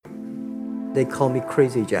they call me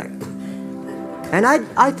Crazy Jack. And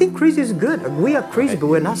I think crazy is good. We are crazy, but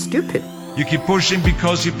we're not stupid. You keep pushing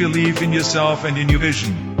because you believe in yourself and in your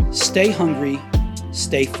vision. Stay hungry,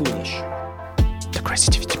 stay foolish. The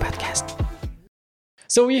Creativity Podcast.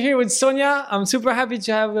 So we're here with Sonia. I'm super happy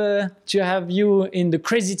to have you in the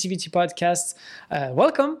Creativity Podcast.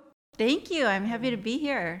 Welcome. Thank you. I'm happy to be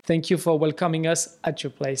here. Thank you for welcoming us at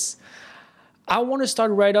your place. I want to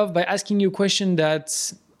start right off by asking you a question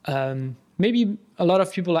that maybe a lot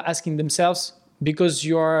of people are asking themselves, because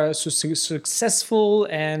you are so successful,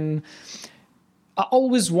 and I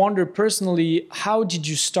always wonder personally, how did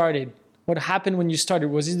you start it? What happened when you started?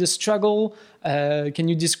 Was it a struggle? Can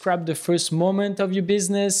you describe the first moment of your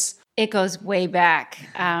business? It goes way back.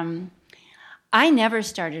 I never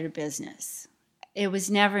started a business. It was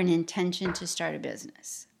never an intention to start a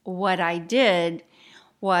business. What I did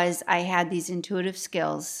was I had these intuitive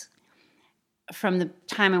skills from the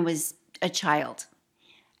time I was a child.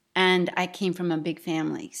 And I came from a big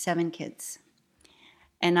family, 7 kids.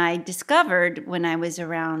 And I discovered when I was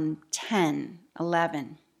around 10,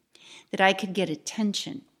 11, that I could get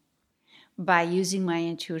attention by using my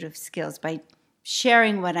intuitive skills, by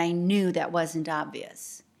sharing what I knew that wasn't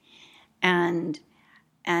obvious. And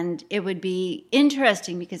it would be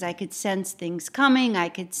interesting because I could sense things coming. I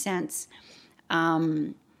could sense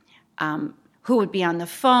who would be on the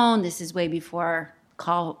phone. This is way before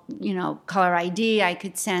caller ID. I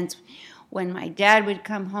could sense when my dad would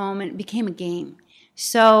come home, and it became a game.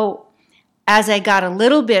 So as I got a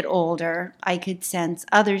little bit older, I could sense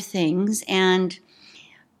other things, and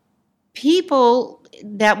people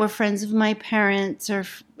that were friends of my parents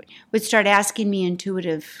would start asking me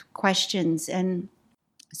intuitive questions, and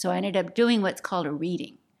so I ended up doing what's called a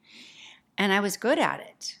reading, and I was good at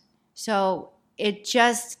it. So it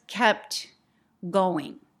just kept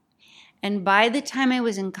going. And by the time I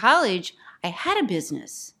was in college, I had a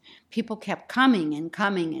business. People kept coming and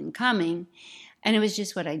coming and coming, and it was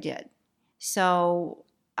just what I did. So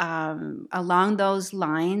along those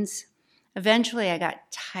lines, eventually I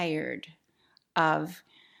got tired of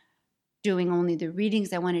doing only the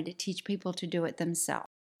readings. I wanted to teach people to do it themselves.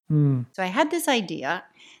 So I had this idea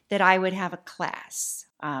that I would have a class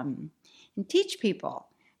and teach people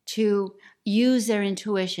to use their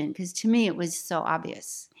intuition, because to me it was so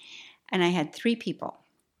obvious. And I had 3 people.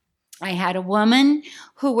 I had a woman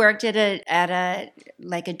who worked at a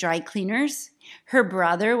dry cleaners. Her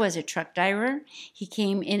brother was a truck driver. He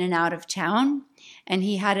came in and out of town, and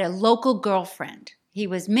he had a local girlfriend. He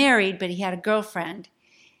was married, but he had a girlfriend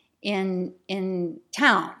in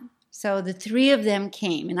town. So the 3 of them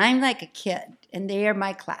came, and I'm like a kid, and they are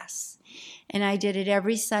my class. And I did it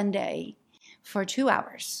every Sunday for 2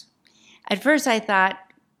 hours. At first I thought,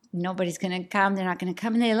 nobody's going to come, they're not going to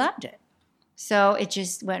come, and they loved it. So it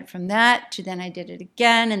just went from that to then I did it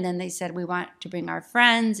again, and then they said, we want to bring our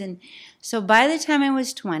friends. And so by the time I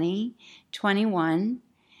was 20, 21,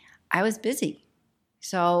 I was busy.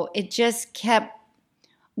 So it just kept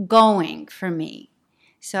going for me.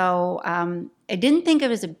 So I didn't think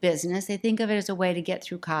of it as a business. I think of it as a way to get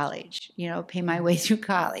through college, pay my way through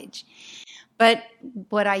college. But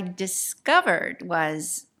what I discovered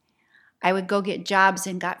was I would go get jobs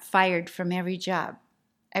and got fired from every job.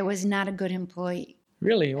 I was not a good employee.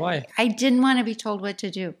 Really? Why? I didn't want to be told what to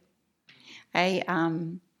do. I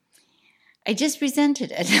just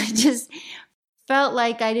resented it. I just felt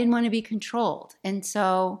like I didn't want to be controlled. And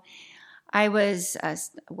so I was a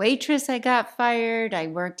waitress. I got fired. I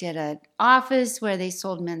worked at an office where they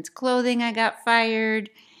sold men's clothing. I got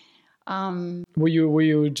fired. Were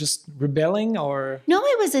you just rebelling, or? No,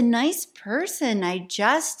 I was a nice person. I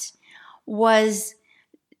just was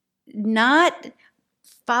not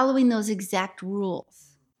following those exact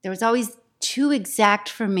rules. There was always too exact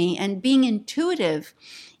for me. And being intuitive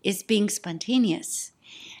is being spontaneous.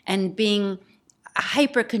 And being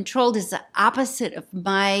hyper-controlled is the opposite of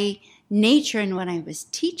my nature and what I was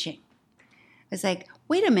teaching. It's like,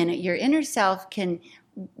 wait a minute, your inner self can,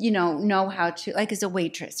 know how to, like as a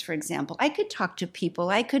waitress, for example, I could talk to people.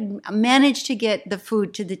 I could manage to get the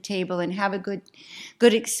food to the table and have a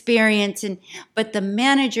good experience. But the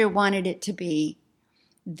manager wanted it to be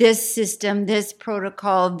this system, this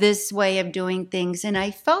protocol, this way of doing things. And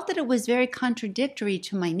I felt that it was very contradictory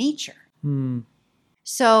to my nature.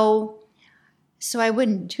 So I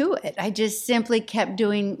wouldn't do it. I just simply kept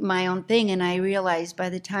doing my own thing. And I realized by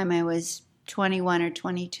the time I was 21 or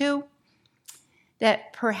 22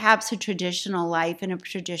 that perhaps a traditional life and a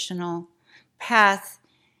traditional path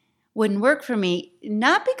wouldn't work for me.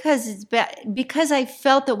 Not because it's bad, because I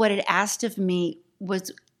felt that what it asked of me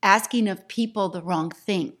was asking of people the wrong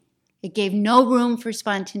thing. It gave no room for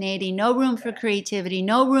spontaneity, no room for creativity,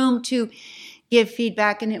 no room to give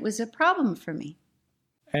feedback, and it was a problem for me.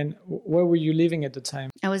 And where were you living at the time?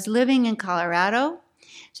 I was living in Colorado.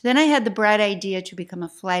 So then I had the bright idea to become a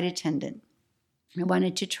flight attendant. I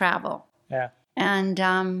wanted to travel. Yeah.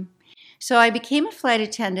 And so I became a flight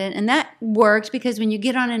attendant, and that worked because when you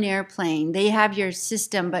get on an airplane, they have your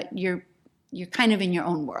system, but you're kind of in your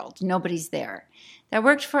own world. Nobody's there. That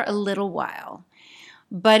worked for a little while.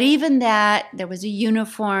 But even that, there was a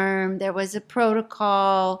uniform, there was a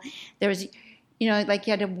protocol, there was, like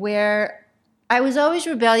you had to wear, I was always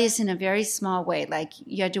rebellious in a very small way. Like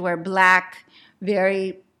you had to wear black,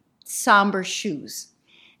 very somber shoes.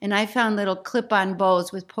 And I found little clip-on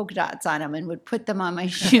bows with polka dots on them and would put them on my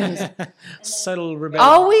shoes. Subtle rebellion.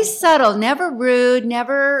 Always subtle, never rude,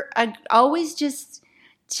 always just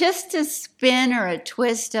a spin or a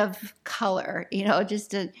twist of color,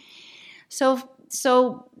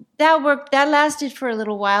 So that worked. That lasted for a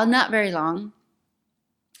little while, not very long.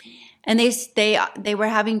 And they were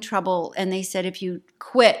having trouble, and they said if you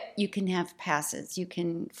quit, you can have passes, you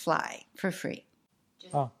can fly for free.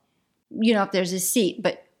 Oh. If there's a seat,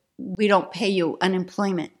 but we don't pay you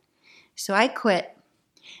unemployment. So I quit.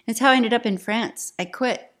 That's how I ended up in France. I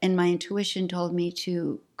quit, and my intuition told me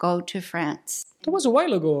to go to France. That was a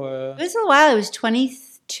while ago. It was a while. I was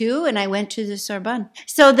 22, and I went to the Sorbonne.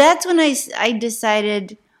 So that's when I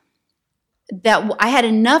decided that I had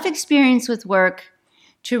enough experience with work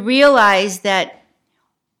to realize that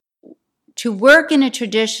to work in a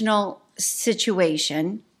traditional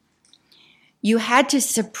situation, you had to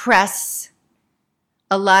suppress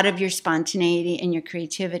a lot of your spontaneity and your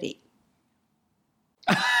creativity.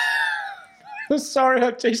 I'm sorry,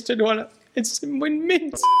 I've tasted one. It's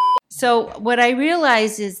mint. So what I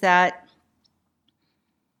realized is that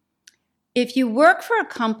if you work for a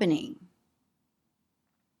company,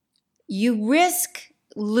 you risk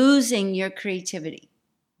losing your creativity.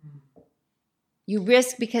 You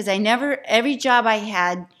risk, because every job I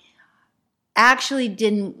had actually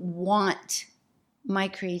didn't want my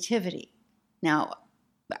creativity. Now,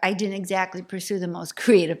 I didn't exactly pursue the most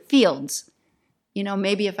creative fields.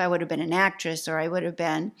 Maybe if I would have been an actress, or I would have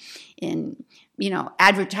been in,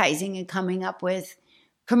 advertising and coming up with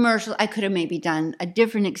commercial, I could have maybe done a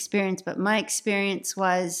different experience. But my experience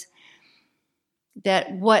was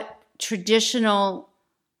that what traditional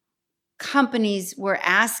companies were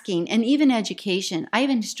asking, and even education, I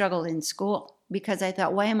even struggled in school because I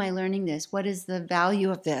thought, why am I learning this? What is the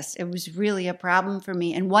value of this? It was really a problem for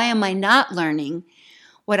me. And why am I not learning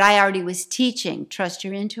what I already was teaching? Trust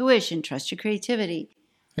your intuition, trust your creativity.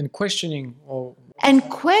 And questioning.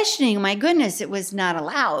 My goodness, it was not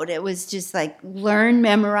allowed. It was just like learn,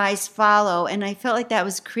 memorize, follow. And I felt like that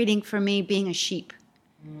was creating for me being a sheep.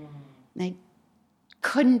 I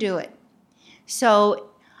couldn't do it.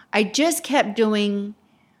 So I just kept doing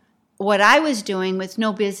what I was doing with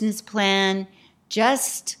no business plan,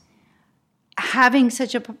 just having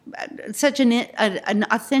such an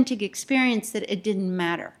authentic experience that it didn't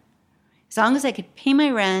matter. As long as I could pay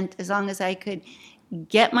my rent, as long as I could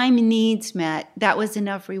get my needs met, that was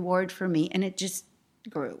enough reward for me, and it just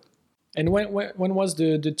grew. And when was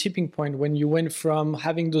the tipping point when you went from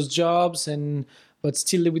having those jobs but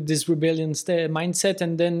still with this rebellion mindset,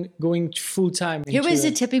 and then going full time? Here was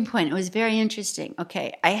the tipping point. It was very interesting.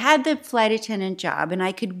 Okay, I had the flight attendant job, and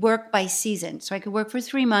I could work by season. So I could work for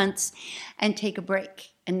 3 months and take a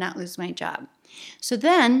break and not lose my job. So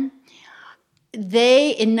then in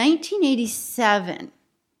 1987,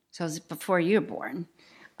 so it was before you were born,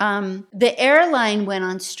 the airline went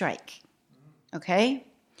on strike. Okay?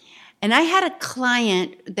 And I had a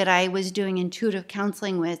client that I was doing intuitive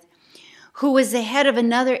counseling with who was the head of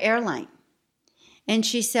another airline. And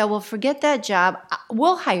she said, well, forget that job.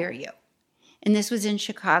 We'll hire you. And this was in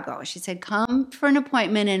Chicago. She said, come for an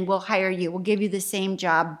appointment and we'll hire you. We'll give you the same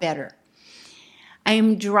job better. I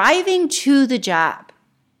am driving to the job.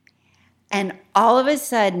 And all of a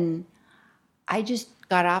sudden, I just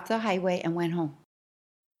got off the highway and went home.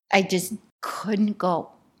 I just couldn't go.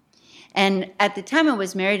 And at the time I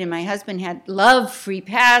was married, and my husband loved free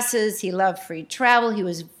passes. He loved free travel. He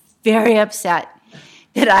was very upset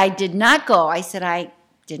that I did not go. I said, I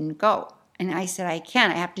didn't go. And I said, I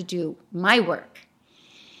can't. I have to do my work.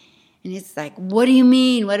 And it's like, what do you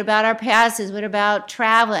mean? What about our passes? What about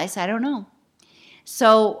travel? I said, I don't know.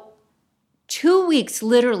 So 2 weeks,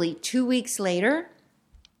 literally 2 weeks later,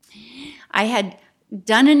 I had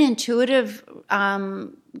done an intuitive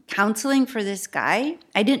counseling for this guy.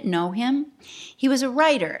 I didn't know him. He was a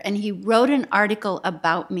writer, and he wrote an article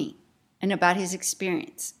about me and about his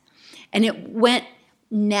experience. And it went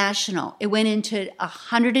national. It went into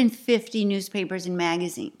 150 newspapers and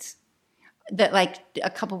magazines that like a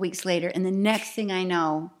couple weeks later. And the next thing I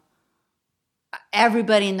know,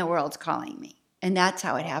 everybody in the world's calling me. And that's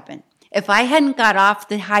how it happened. If I hadn't got off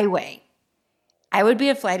the highway, I would be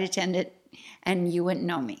a flight attendant and you wouldn't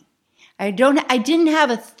know me. I didn't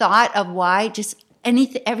have a thought of why, just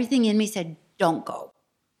everything in me said, don't go.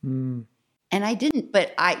 And I didn't.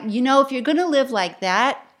 But if you're going to live like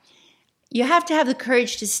that, you have to have the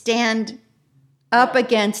courage to stand up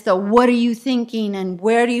against the what are you thinking and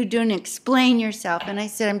where are you doing, explain yourself. And I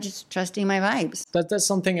said, I'm just trusting my vibes. That's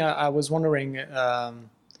something I was wondering,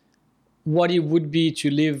 what it would be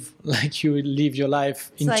to live like you would live your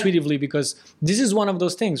life intuitively, because this is one of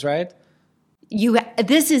those things, right?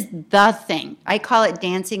 This is the thing. I call it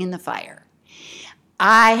dancing in the fire.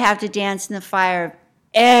 I have to dance in the fire of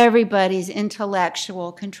everybody's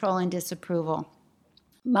intellectual control and disapproval.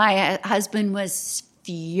 My husband was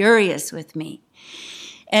furious with me.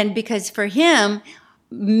 And because for him,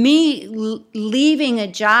 me leaving a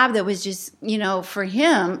job that was just, for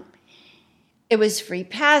him, it was free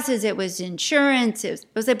passes, it was insurance. It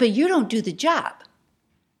was like, but you don't do the job.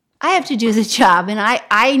 I have to do the job, and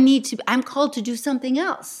I'm called to do something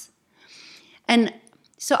else. And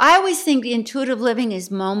so I always think intuitive living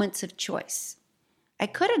is moments of choice. I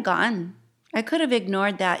could have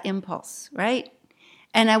ignored that impulse, right?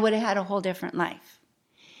 And I would have had a whole different life.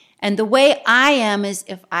 And the way I am is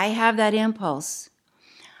if I have that impulse,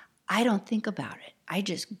 I don't think about it. I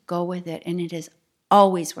just go with it, and it has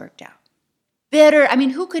always worked out.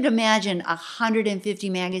 Who could imagine 150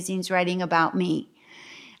 magazines writing about me?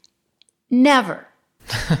 Never.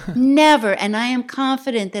 Never. And I am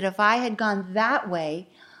confident that if I had gone that way,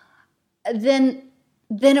 then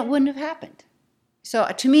it wouldn't have happened. So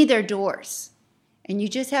to me, they're doors. And you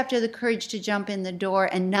just have to have the courage to jump in the door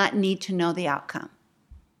and not need to know the outcome.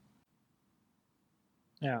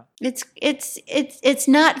 Yeah. It's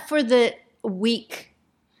not for the weak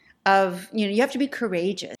of, you have to be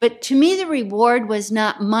courageous. But to me, the reward was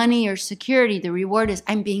not money or security. The reward is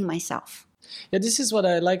I'm being myself. Yeah, this is what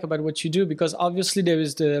I like about what you do, because obviously there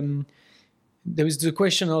is the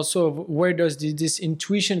question also of where does this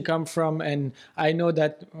intuition come from, and I know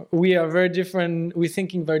that we are very different, we're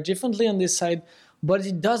thinking very differently on this side, but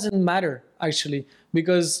it doesn't matter actually,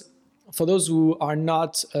 because for those who are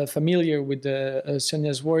not familiar with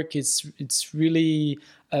Sonia's work, it's really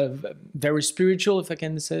very spiritual, if I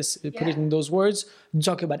can put it in those words. You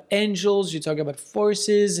talk about angels, you talk about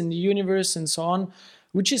forces in the universe and so on,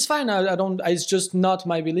 which is fine. It's just not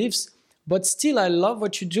my beliefs. But still, I love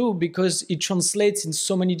what you do because it translates in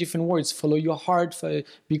so many different words. Follow your heart,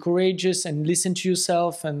 be courageous, and listen to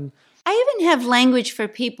yourself. And I even have language for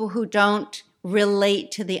people who don't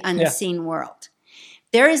relate to the unseen world.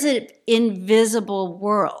 There is an invisible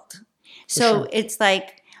world. So it's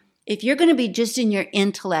like, if you're going to be just in your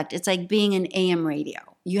intellect, it's like being an AM radio.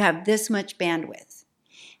 You have this much bandwidth.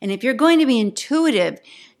 And if you're going to be intuitive,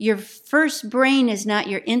 your first brain is not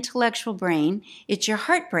your intellectual brain, it's your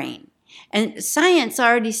heart brain. And science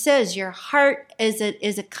already says your heart is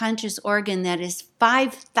a conscious organ that is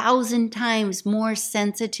 5,000 times more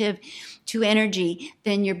sensitive to energy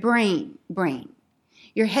than your brain,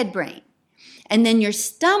 your head brain. And then your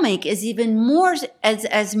stomach is even more,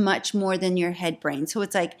 as much more than your head brain. So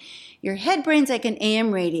it's like your head brain's like an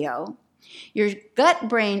AM radio, your gut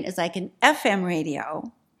brain is like an FM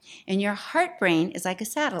radio, and your heart brain is like a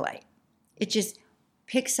satellite. It just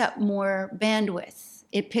picks up more bandwidth.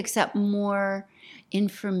 It picks up more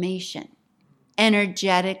information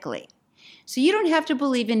energetically. So you don't have to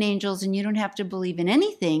believe in angels and you don't have to believe in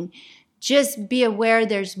anything. Just be aware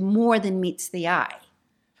there's more than meets the eye.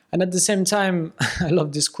 And at the same time, I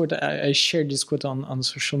love this quote. I shared this quote on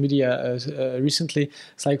social media recently.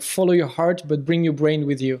 It's like, follow your heart, but bring your brain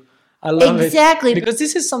with you. I love exactly. it. Because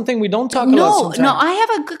this is something we don't talk about sometimes. No, I have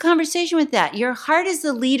a good conversation with that. Your heart is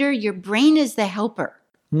the leader. Your brain is the helper.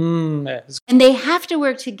 Yes. And they have to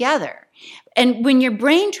work together. And when your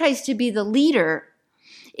brain tries to be the leader,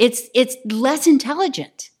 it's less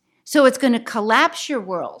intelligent. So it's going to collapse your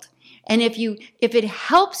world. And if it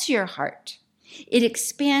helps your heart, it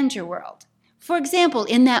expands your world. For example,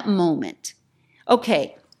 in that moment,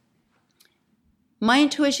 okay, my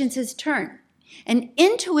intuition says turn. And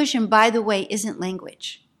intuition, by the way, isn't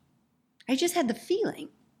language. I just had the feeling.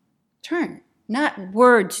 Turn. Not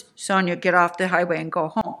words, Sonia, get off the highway and go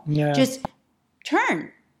home. Yeah. Just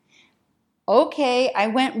turn. Okay, I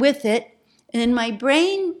went with it. And then my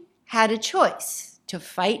brain had a choice to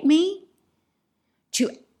fight me,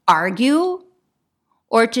 to argue,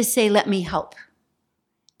 or to say, let me help.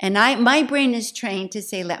 And my brain is trained to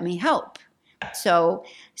say, let me help. So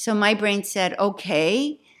my brain said,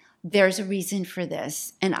 okay, there's a reason for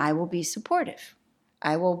this, and I will be supportive.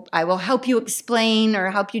 I will help you explain or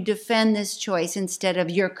help you defend this choice instead of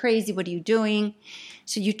you're crazy, what are you doing?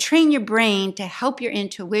 So you train your brain to help your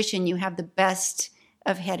intuition. You have the best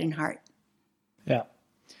of head and heart. Yeah.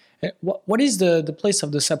 What is the place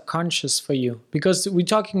of the subconscious for you? Because we're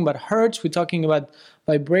talking about hertz, we're talking about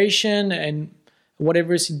vibration and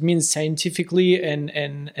whatever it means scientifically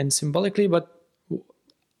and symbolically, but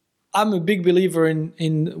I'm a big believer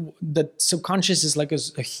in that subconscious is like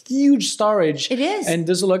a huge storage. It is. And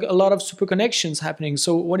there's like a lot of super connections happening.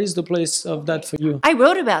 So what is the place of that for you? I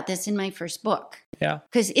wrote about this in my first book. Yeah.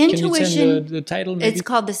 Because intuition, can you the title maybe? It's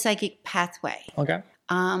called The Psychic Pathway. Okay.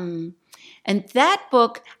 And that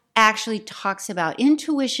book actually talks about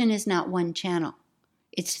intuition is not one channel.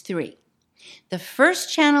 It's three. The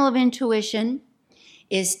first channel of intuition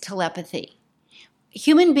is telepathy.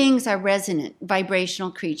 Human beings are resonant,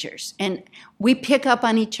 vibrational creatures, and we pick up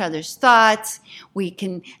on each other's thoughts. We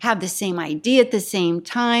can have the same idea at the same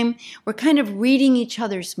time. We're kind of reading each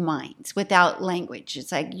other's minds without language.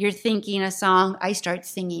 It's like you're thinking a song, I start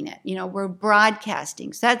singing it. We're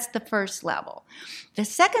broadcasting. So that's the first level. The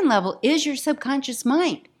second level is your subconscious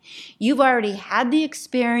mind. You've already had the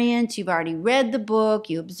experience, you've already read the book,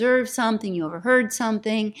 you observed something, you overheard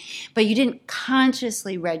something, but you didn't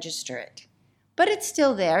consciously register it. But it's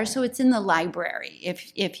still there, so it's in the library,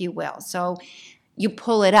 if you will. So you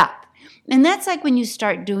pull it up. And that's like when you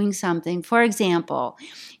start doing something. For example,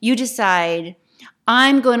 you decide,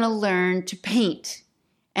 I'm going to learn to paint.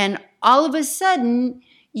 And all of a sudden,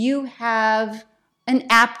 you have an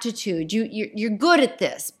aptitude. You're good at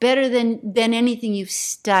this, better than anything you've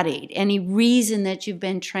studied, any reason that you've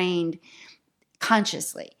been trained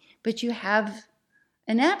consciously. But you have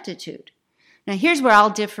an aptitude. Now, here's where I'll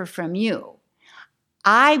differ from you.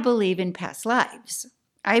 I believe in past lives.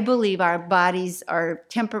 I believe our bodies are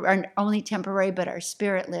only temporary, but our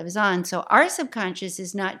spirit lives on. So our subconscious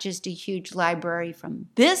is not just a huge library from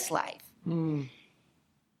this life.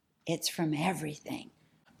 It's from everything.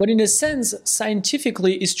 But in a sense,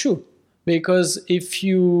 scientifically, it's true. Because if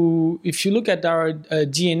you look at our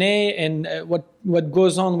DNA and what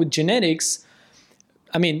goes on with genetics,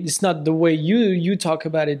 I mean, it's not the way you talk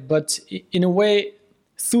about it, but in a way,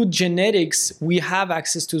 through genetics, we have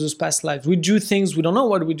access to those past lives. We do things, we don't know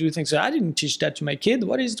what we do things. So I didn't teach that to my kid.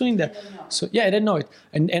 What is doing that? So yeah, I didn't know it.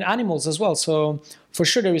 And animals as well. So for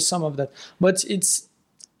sure there is some of that. But it's,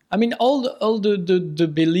 I mean, all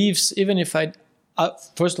the beliefs, even if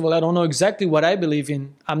first of all, I don't know exactly what I believe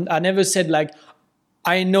in. I never said like,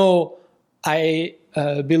 I know I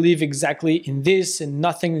believe exactly in this and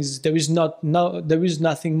there is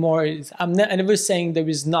nothing more. I'm never saying there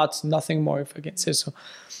is nothing more, if I can say so.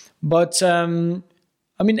 But I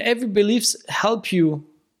mean, every beliefs help you.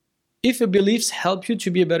 If a beliefs help you to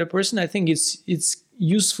be a better person, I think it's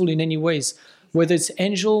useful in any ways, whether it's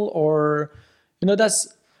angel or, that's,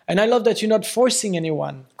 and I love that you're not forcing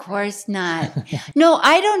anyone. Of course not. No,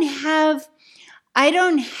 I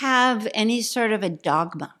don't have any sort of a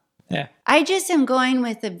dogma. Yeah. I just am going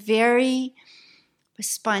with a very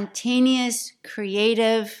spontaneous,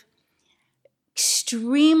 creative,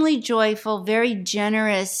 extremely joyful, very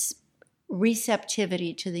generous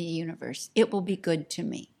receptivity to the universe. It will be good to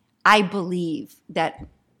me. I believe that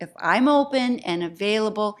if I'm open and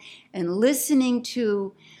available and listening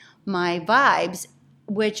to my vibes,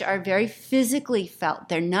 which are very physically felt,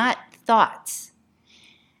 they're not thoughts,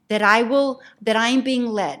 that I'm being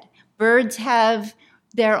led. Birds have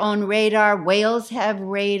their own radar, whales have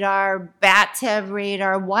radar, bats have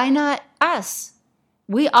radar. Why not us?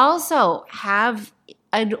 We also have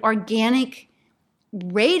an organic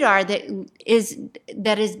radar that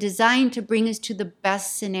is designed to bring us to the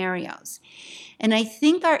best scenarios. And I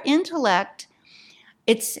think our intellect,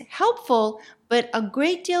 it's helpful, but a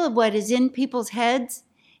great deal of what is in people's heads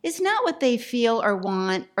is not what they feel or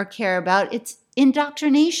want or care about. It's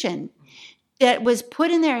indoctrination that was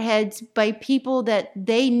put in their heads by people that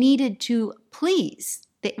they needed to please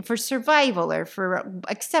for survival or for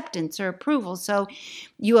acceptance or approval. So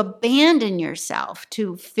you abandon yourself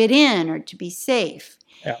to fit in or to be safe.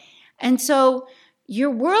 Yeah. And so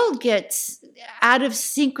your world gets out of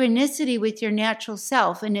synchronicity with your natural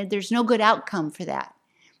self, and there's no good outcome for that.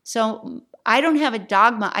 So I don't have a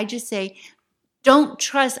dogma. I just say, don't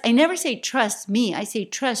trust. I never say trust me. I say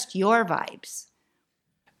trust your vibes.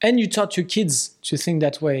 And you taught your kids to think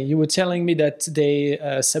that way. You were telling me that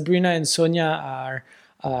Sabrina and Sonia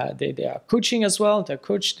they are coaching as well. They're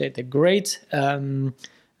coached. They're great.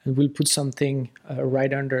 and we'll put something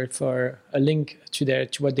right under for a link to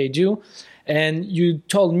what they do. And you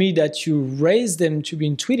told me that you raised them to be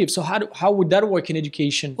intuitive. So how would that work in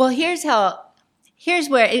education? Well, here's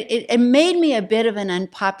where it made me a bit of an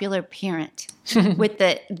unpopular parent with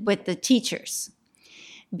the teachers,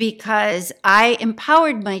 because I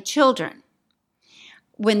empowered my children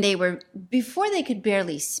before they could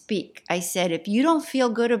barely speak. I said, if you don't feel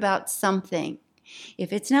good about something,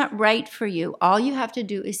 if it's not right for you, all you have to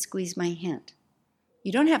do is squeeze my hand.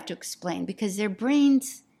 You don't have to explain, because their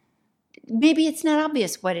brains, maybe it's not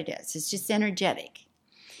obvious what it is. It's just energetic.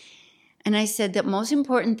 And I said the most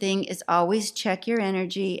important thing is always check your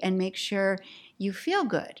energy and make sure you feel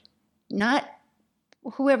good, not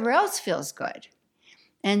whoever else feels good.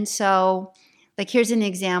 And so, like, here's an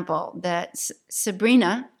example that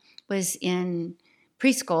Sabrina was in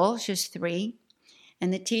preschool. She was 3.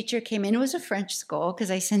 And the teacher came in. It was a French school, because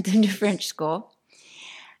I sent them to French school.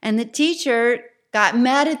 And the teacher got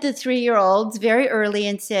mad at the 3-year-olds very early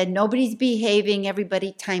and said, nobody's behaving,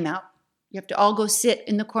 everybody time out. You have to all go sit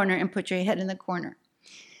in the corner and put your head in the corner.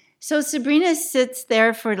 So Sabrina sits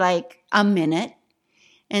there for like a minute.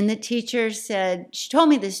 And the teacher said, she told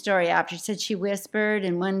me this story after. She said she whispered,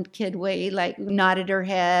 and one kid nodded her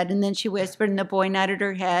head. And then she whispered, and the boy nodded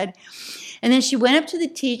her head. And then she went up to the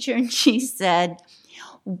teacher and she said,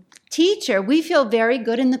 teacher, we feel very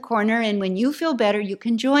good in the corner, and when you feel better, you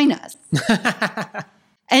can join us.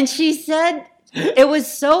 And she said it was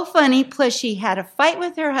so funny. Plus, she had a fight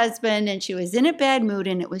with her husband, and she was in a bad mood,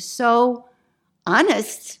 and it was so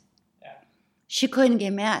honest. She couldn't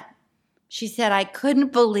get mad. She said, I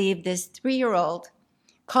couldn't believe this 3-year-old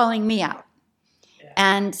calling me out.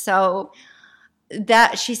 And so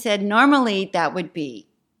that she said, normally that would be,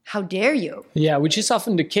 how dare you? Yeah, which is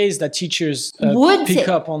often the case that teachers pick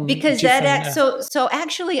up on. Because so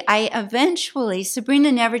actually,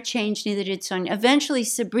 Sabrina never changed, neither did Sonia. Eventually,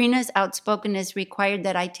 Sabrina's outspokenness required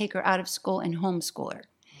that I take her out of school and homeschool her,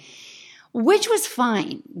 which was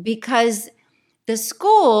fine, because the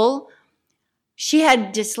school, she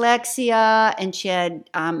had dyslexia and she had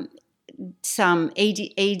some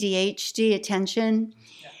ADHD, attention.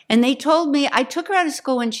 And they told me, I took her out of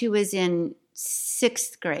school when she was in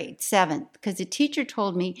 6th grade, 7th, because the teacher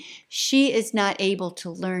told me she is not able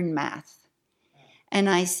to learn math. And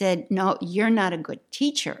I said, no, you're not a good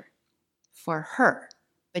teacher for her,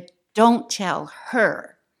 but don't tell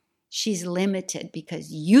her she's limited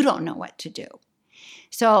because you don't know what to do.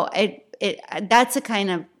 So that's the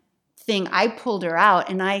kind of thing I pulled her out,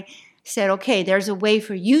 and I said, okay, there's a way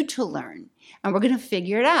for you to learn, and we're going to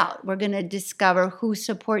figure it out. We're going to discover who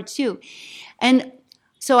supports you. And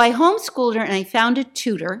so I homeschooled her, and I found a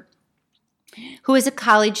tutor who was a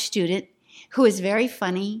college student who was very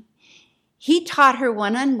funny. He taught her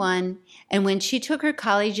one-on-one, and when she took her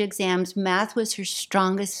college exams, math was her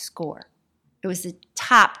strongest score. It was the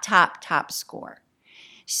top score.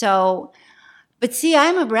 So, but see,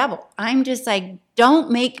 I'm a rebel. I'm just like,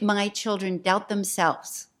 don't make my children doubt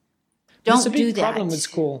themselves. Don't do that. It's a big problem with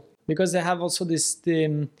school, because they have also this,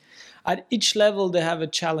 at each level they have a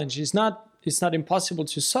challenge. It's not impossible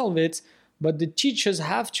to solve it, but the teachers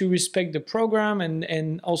have to respect the program,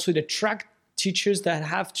 and also the track teachers that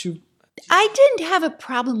have to. I didn't have a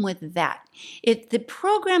problem with that. If the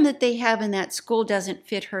program that they have in that school doesn't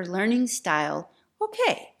fit her learning style,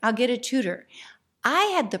 okay, I'll get a tutor. I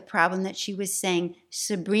had the problem that she was saying,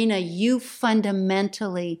 Sabrina, you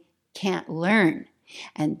fundamentally can't learn.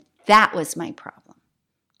 And that was my problem.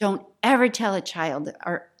 Don't ever tell a child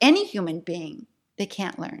or any human being they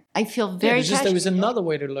can't learn. I feel very passionate. There is another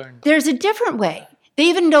way to learn. There's a different way. They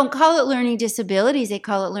even don't call it learning disabilities. They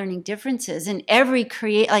call it learning differences. And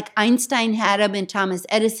like Einstein had them and Thomas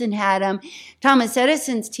Edison had them. Thomas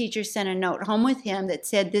Edison's teacher sent a note home with him that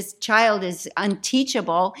said, this child is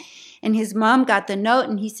unteachable. And his mom got the note,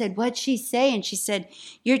 and he said, what'd she say? And she said,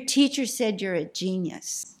 your teacher said you're a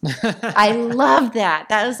genius. I love that.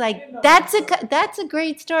 That was like, that's a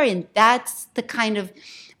great story. And that's the kind of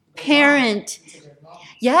parent.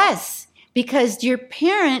 Yes, because your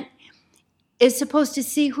parent is supposed to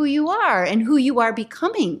see who you are and who you are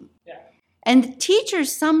becoming. Yeah. And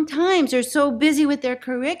teachers sometimes are so busy with their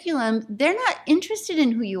curriculum, they're not interested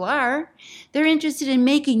in who you are. They're interested in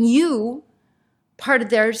making you part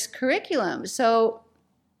of their curriculum. So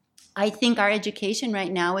I think our education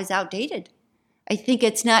right now is outdated. I think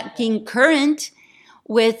it's not being current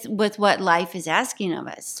with what life is asking of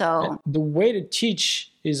us. So the way to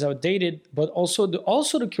teach is outdated, but also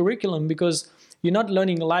the curriculum, because you're not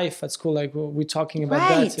learning life at school, like we're talking about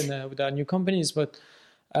that with our new companies, but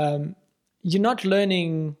you're not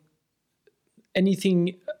learning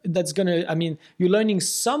anything that's gonna, I mean, you're learning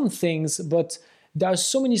some things, but there are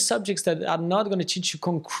so many subjects that are not gonna teach you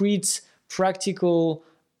concrete, practical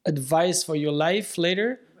advice for your life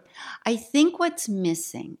later. I think what's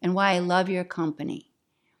missing, and why I love your company,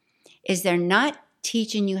 is they're not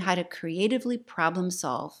teaching you how to creatively problem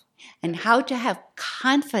solve and how to have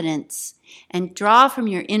confidence and draw from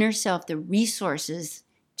your inner self the resources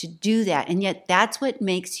to do that. And yet that's what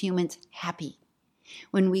makes humans happy.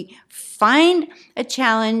 When we find a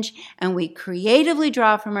challenge and we creatively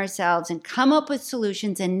draw from ourselves and come up with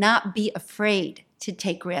solutions and not be afraid to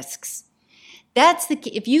take risks. That's the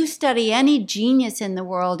key. If you study any genius in the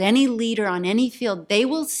world, any leader on any field, they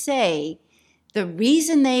will say the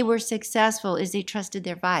reason they were successful is they trusted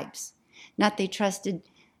their vibes, not they trusted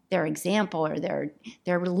their example or their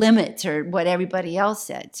limits or what everybody else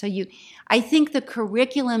said. So I think the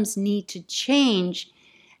curriculums need to change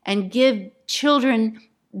and give children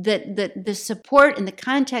the support and the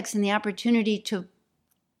context and the opportunity to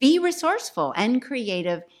be resourceful and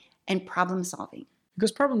creative and problem solving.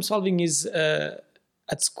 Because problem solving is at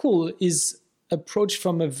school is approached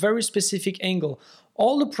from a very specific angle.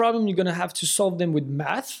 All the problem you're going to have to solve them with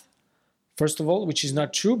math, first of all, which is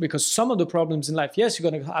not true, because some of the problems in life, yes, you're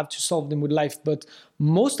going to have to solve them with life, but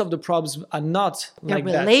most of the problems are not like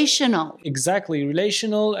that. They're relational. Exactly,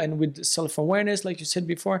 relational and with self-awareness, like you said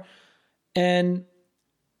before. And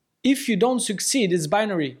if you don't succeed, it's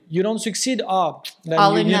binary. You don't succeed, then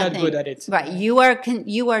you're not good at it. Right. You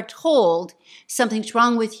are told something's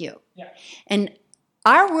wrong with you. Yeah. And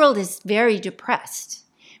our world is very depressed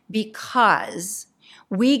because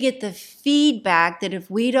we get the feedback that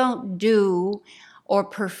if we don't do or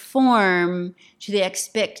perform to the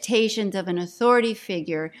expectations of an authority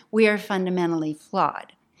figure, we are fundamentally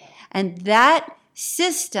flawed. And that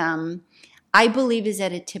system, I believe, is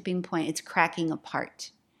at a tipping point. It's cracking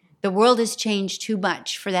apart. The world has changed too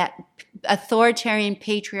much for that authoritarian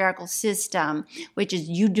patriarchal system, which is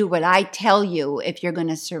you do what I tell you if you're going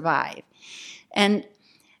to survive. And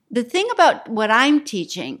the thing about what I'm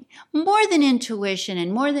teaching, more than intuition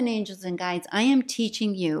and more than angels and guides, I am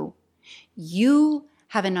teaching you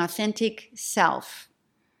have an authentic self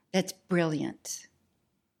that's brilliant.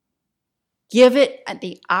 Give it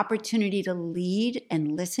the opportunity to lead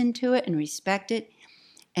and listen to it and respect it,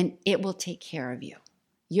 and it will take care of you.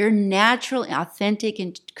 Your natural, authentic,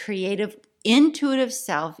 and creative, intuitive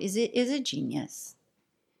self is a genius.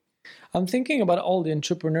 I'm thinking about all the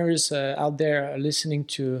entrepreneurs out there listening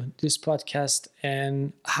to this podcast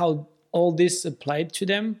and how all this applied to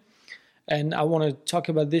them. And I want to talk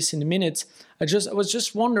about this in a minute. I was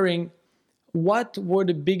just wondering, what were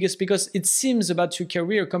the biggest, because it seems about your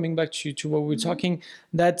career, coming back to what we were talking,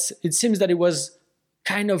 that it seems that it was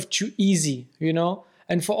kind of too easy, you know?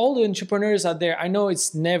 And for all the entrepreneurs out there, I know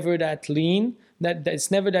it's never that lean, that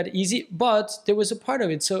it's never that easy, but there was a part of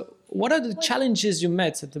it. So what are the challenges you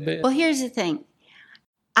met at the bit? Well, here's the thing.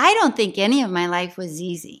 I don't think any of my life was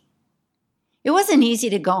easy. It wasn't easy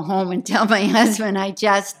to go home and tell my husband I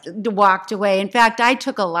just walked away. In fact, I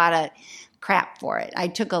took a lot of crap for it. I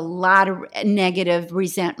took a lot of negative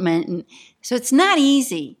resentment. And so it's not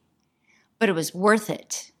easy, but it was worth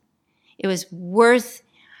it. It was worth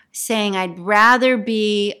saying I'd rather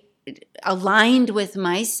be aligned with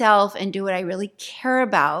myself and do what I really care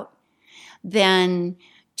about than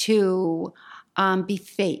to be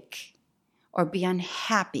fake or be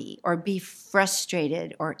unhappy or be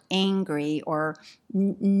frustrated or angry or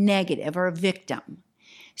negative or a victim.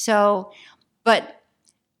 So, but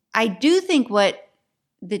I do think what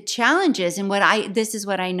the challenge is, and this is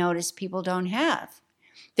what I notice people don't have.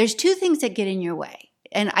 There's two things that get in your way,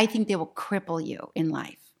 and I think they will cripple you in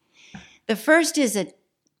life. The first is an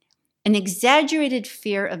exaggerated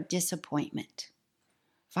fear of disappointment.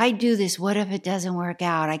 If I do this, what if it doesn't work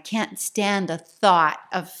out? I can't stand the thought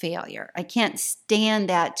of failure. I can't stand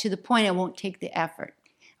that to the point I won't take the effort.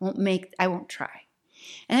 I won't try.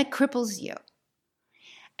 And it cripples you.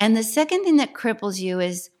 And the second thing that cripples you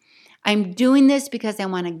is I'm doing this because I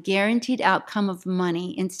want a guaranteed outcome of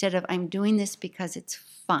money instead of I'm doing this because it's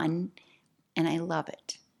fun and I love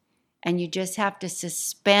it. And you just have to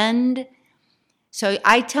suspend. So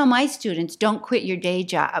I tell my students, don't quit your day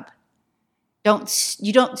job.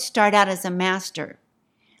 You don't start out as a master.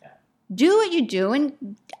 Do what you do.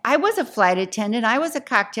 And I was a flight attendant. I was a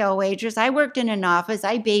cocktail waitress. I worked in an office.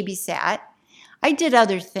 I babysat. I did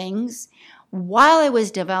other things while I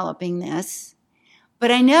was developing this.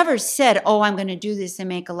 But I never said, I'm going to do this and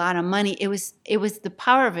make a lot of money. It was the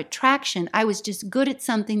power of attraction. I was just good at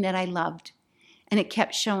something that I loved. And it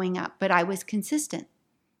kept showing up. But I was consistent.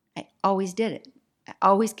 I always did it. I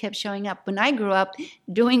always kept showing up. When I grew up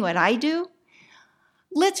doing what I do,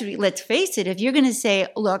 let's face it, if you're going to say,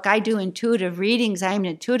 look, I do intuitive readings, I'm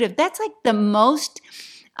intuitive, that's like the most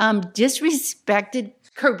disrespected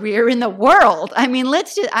career in the world. I mean,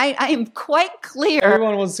 I am quite clear.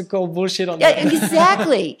 Everyone wants to call bullshit on Yeah, that.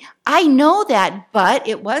 exactly. I know that, but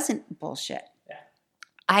it wasn't bullshit.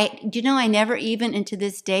 I never even, and to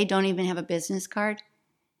this day, don't even have a business card.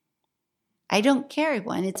 I don't carry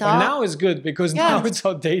one. It's all now it's good because now it's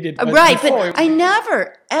outdated. Right, before, but I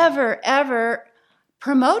never, ever, ever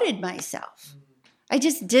promoted myself. I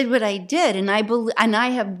just did what I did, and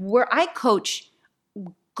I coach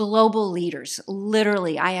global leaders.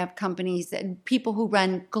 Literally, I have companies and people who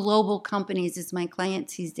run global companies as my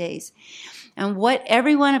clients these days. And what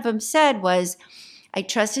every one of them said was, I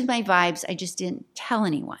trusted my vibes. I just didn't tell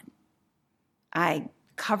anyone. I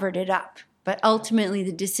covered it up. But ultimately,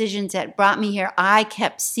 the decisions that brought me here, I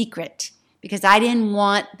kept secret because I didn't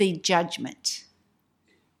want the judgment.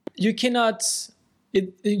 You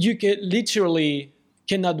literally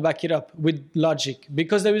cannot back it up with logic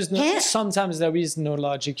because sometimes there is no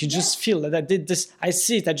logic. You just feel that I did this, I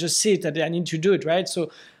see it, I just see it, that I need to do it, right?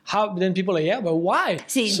 So then people are but why?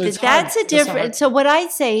 See, so that's a different. So what I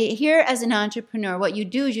say here as an entrepreneur, what you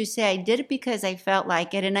do is you say, I did it because I felt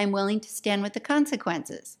like it and I'm willing to stand with the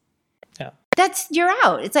consequences. Yeah. You're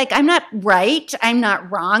out. It's like, I'm not right. I'm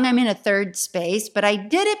not wrong. I'm in a third space, but I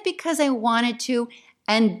did it because I wanted to.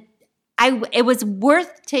 And it was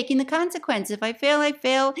worth taking the consequence. If I fail, I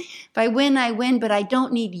fail. If I win, I win. But I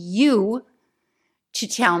don't need you to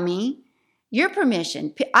tell me your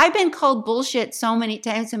permission. I've been called bullshit so many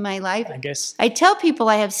times in my life. I guess. I tell people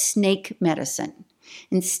I have snake medicine.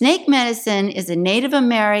 And snake medicine is a Native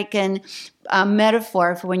American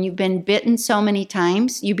metaphor for when you've been bitten so many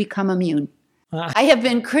times, you become immune. I have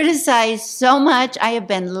been criticized so much. I have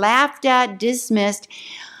been laughed at, dismissed,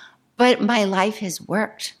 but my life has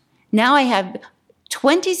worked. Now I have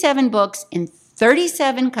 27 books in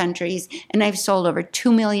 37 countries, and I've sold over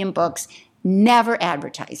 2 million books, never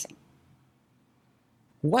advertising.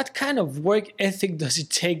 What kind of work ethic does it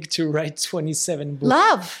take to write 27 books?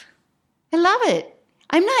 Love. I love it.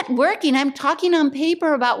 I'm not working. I'm talking on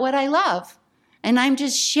paper about what I love. And I'm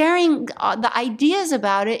just sharing the ideas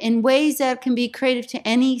about it in ways that can be creative to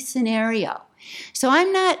any scenario. So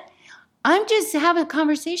I'm just having a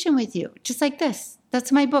conversation with you, just like this.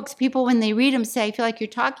 That's my books. People, when they read them, say, I feel like you're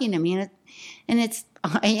talking to me. And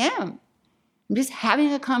I am. I'm just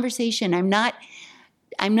having a conversation. I'm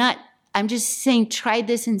just saying, try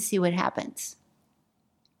this and see what happens.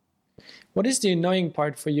 What is the annoying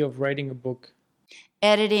part for you of writing a book?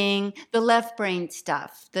 Editing, the left brain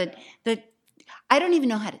stuff, I don't even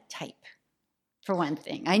know how to type, for one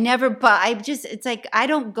thing. It's like I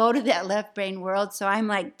don't go to that left brain world, so I'm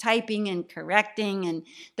like typing and correcting. And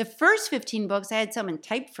the first 15 books, I had someone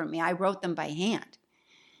type for me. I wrote them by hand.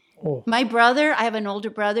 Oh. I have an older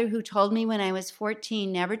brother who told me when I was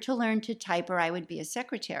 14 never to learn to type or I would be a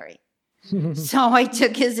secretary. So I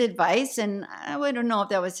took his advice, and I don't know if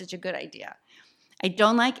that was such a good idea. I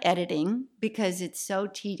don't like editing because it's so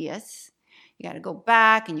tedious. You got to go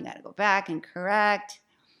back and you got to go back and correct.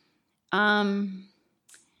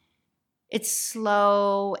 It's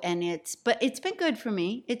slow but it's been good for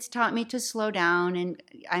me. It's taught me to slow down, and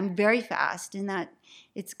I'm very fast in that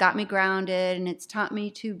it's got me grounded, and it's taught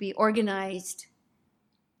me to be organized.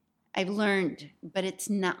 I've learned, but it's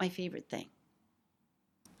not my favorite thing.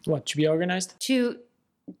 What, to be organized? To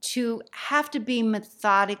have to be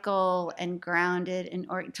methodical and grounded and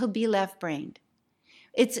to be left-brained.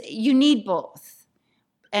 You need both.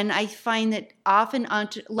 And I find that often a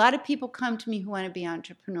lot of people come to me who want to be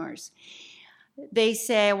entrepreneurs. They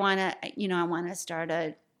say, I want to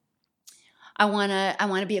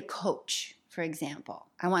be a coach, for example.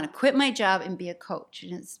 I want to quit my job and be a coach.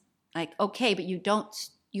 And it's like, okay, but you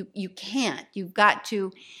can't. You've got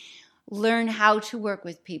to learn how to work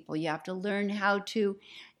with people. You have to learn how to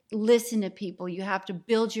listen to people. You have to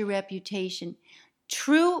build your reputation.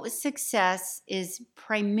 True success is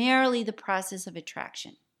primarily the process of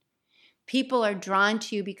attraction. People are drawn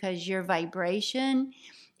to you because your vibration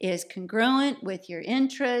is congruent with your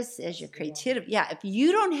interests, as your creativity. Yeah, if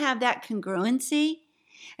you don't have that congruency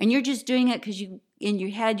and you're just doing it because in your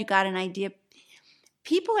head you got an idea,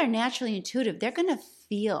 people are naturally intuitive. They're going to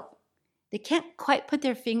feel. They can't quite put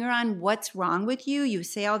their finger on what's wrong with you. You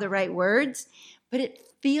say all the right words, but it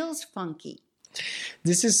feels funky.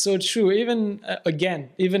 This is so true. Even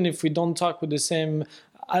if we don't talk with the same,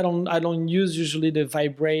 I don't use usually the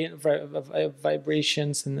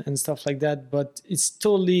vibrations and stuff like that. But it's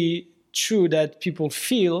totally true that people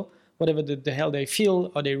feel whatever the hell they feel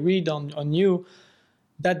or they read on you,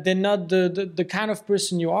 that they're not the kind of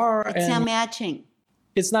person you are. It's not matching.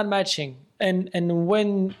 it's not matching. And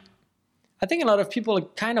when I think a lot of people are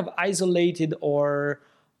kind of isolated or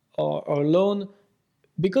alone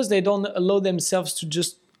because they don't allow themselves to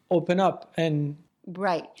just open up. And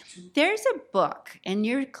Right. There's a book, and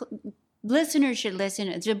your listeners should listen.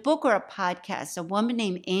 It's a book or a podcast. A woman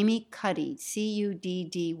named Amy Cuddy,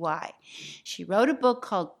 Cuddy. She wrote a book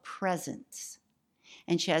called Presence,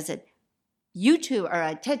 and she has a YouTube or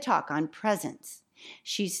a TED Talk on presence.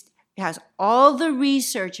 She has all the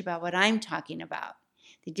research about what I'm talking about.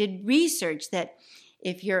 They did research that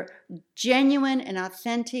if you're genuine and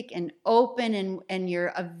authentic and open and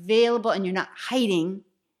you're available and you're not hiding,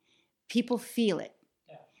 people feel it.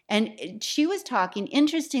 Yeah. And she was talking,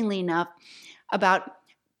 interestingly enough, about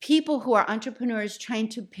people who are entrepreneurs trying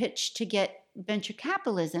to pitch to get venture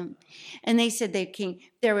capitalism. And they said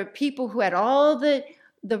there were people who had all the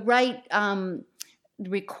right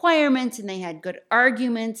requirements and they had good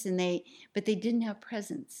arguments but they didn't have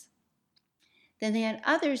presence. Then they had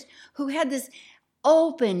others who had this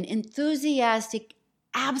open, enthusiastic,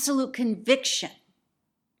 absolute conviction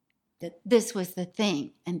that this was the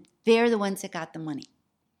thing, and they're the ones that got the money.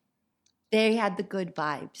 They had the good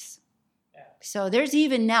vibes. Yeah. So there's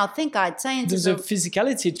even now, thank God, science there's a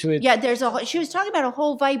physicality to it. Yeah, she was talking about a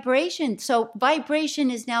whole vibration. So vibration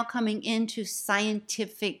is now coming into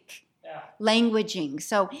scientific languaging.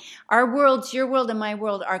 So our worlds, your world and my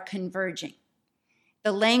world, are converging.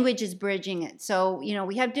 The language is bridging it. So,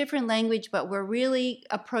 we have different language, but we're really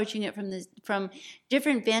approaching it from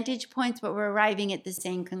different vantage points, but we're arriving at the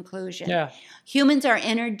same conclusion. Yeah. Humans are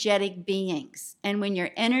energetic beings. And when your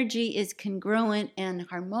energy is congruent and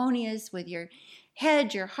harmonious with your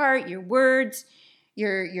head, your heart, your words,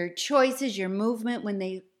 your choices, your movement, when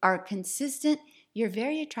they are consistent, you're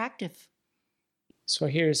very attractive. So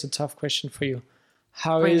here's a tough question for you.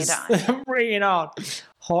 Bring it on. Bring it on.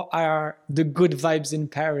 How are the good vibes in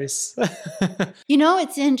Paris?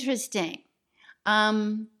 It's interesting.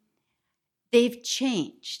 They've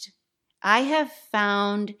changed. I have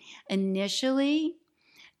found initially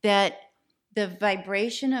that the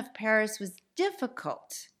vibration of Paris was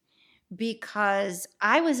difficult because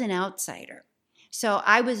I was an outsider. So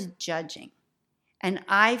I was judging. And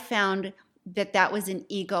I found that was an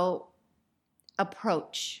ego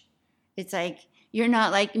approach. It's like, you're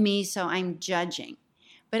not like me, so I'm judging.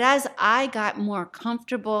 But as I got more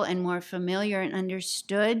comfortable and more familiar and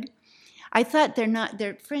understood, I thought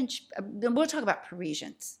they're French. We'll talk about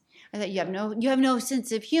Parisians. I thought you have no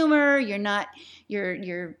sense of humor.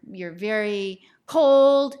 You're very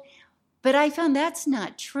cold. But I found that's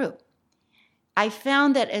not true. I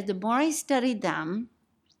found that as the more I studied them,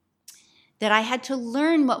 that I had to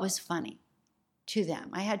learn what was funny to them.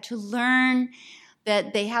 I had to learn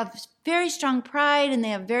that they have very strong pride and they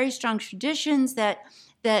have very strong traditions that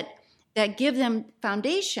give them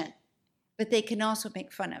foundation, but they can also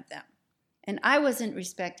make fun of them. And I wasn't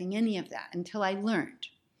respecting any of that until I learned.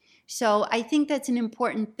 So I think that's an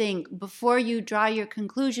important thing. Before you draw your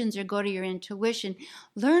conclusions or go to your intuition,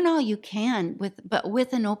 learn all you can but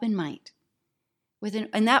with an open mind.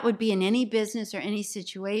 And that would be in any business or any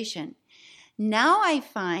situation. Now I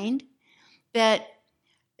find that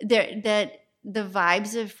the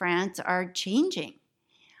vibes of France are changing.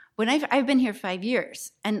 When I've been here 5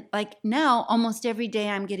 years, and like now, almost every day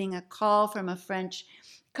I'm getting a call from a French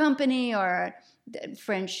company or a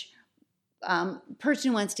French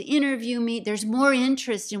person who wants to interview me. There's more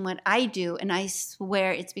interest in what I do, and I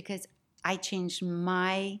swear it's because I changed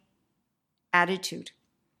my attitude.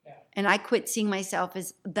 Yeah. And I quit seeing myself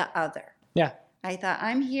as the other. Yeah. I thought,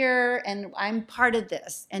 I'm here and I'm part of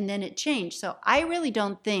this, and then it changed. So I really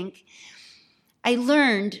don't think... I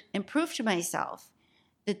learned and proved to myself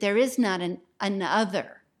that there is not an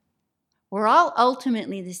other. We're all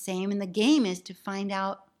ultimately the same, and the game is to find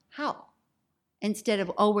out how. Instead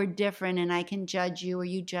of, we're different and I can judge you or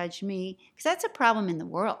you judge me, because that's a problem in the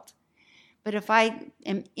world. But if I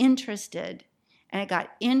am interested, and I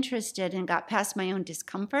got interested and got past my own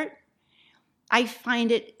discomfort, I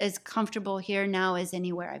find it as comfortable here now as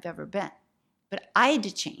anywhere I've ever been. But I had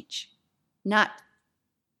to change, not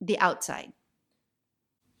the outside.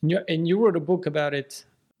 And you wrote a book about it.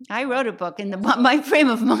 I wrote a book, and my frame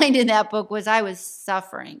of mind in that book was I was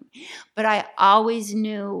suffering. But I always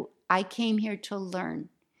knew I came here to learn.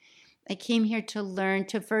 I came here to learn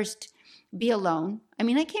to first be alone. I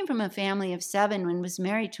mean, I came from a family of 7 and was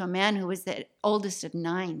married to a man who was the oldest of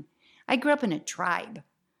 9. I grew up in a tribe.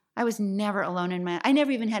 I was never alone I never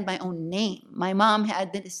even had my own name. My mom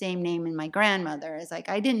had the same name as my grandmother. It's like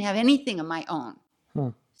I didn't have anything of my own.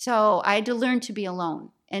 So I had to learn to be alone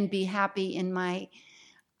and be happy in my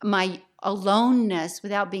aloneness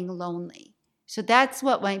without being lonely. So that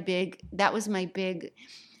was my big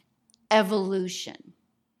evolution.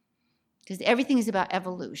 Because everything is about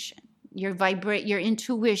evolution. Your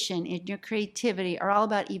intuition and your creativity are all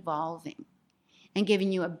about evolving and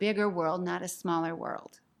giving you a bigger world, not a smaller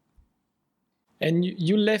world. And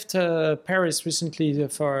you left Paris recently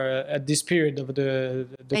for at this period of the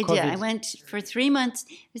I COVID. did. I went for 3 months.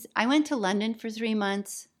 I went to London for 3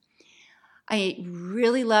 months. I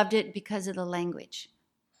really loved it because of the language.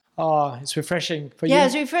 Oh, it's refreshing for you. Yeah,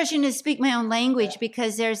 it's refreshing to speak my own language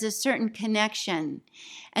because there's a certain connection.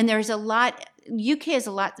 And there's a lot, UK is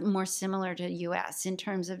a lot more similar to US in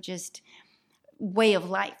terms of just way of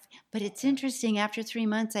life. But it's interesting, after 3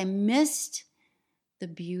 months, I missed the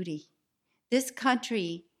beauty. This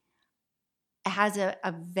country has a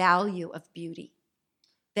value of beauty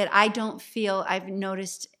that I don't feel I've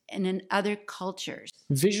noticed in other cultures.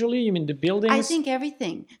 Visually, you mean the buildings? I think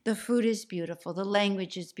everything. The food is beautiful. The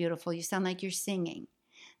language is beautiful. You sound like you're singing.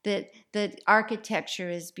 The architecture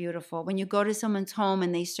is beautiful. When you go to someone's home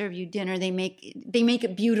and they serve you dinner, they make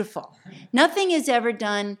it beautiful. Nothing is ever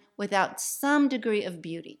done without some degree of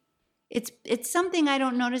beauty. It's something I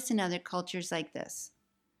don't notice in other cultures like this.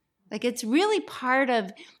 Like, it's really part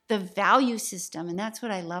of the value system, and that's what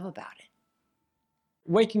I love about it.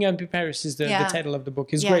 Waking Up in Paris is the title of the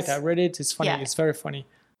book. It's Yes. great. I read it. It's funny. Yeah. It's very funny.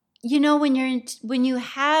 You know, when you're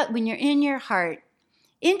in your heart,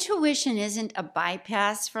 intuition isn't a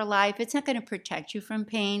bypass for life. It's not going to protect you from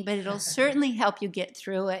pain, but it'll certainly help you get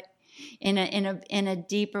through it in a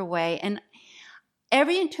deeper way. And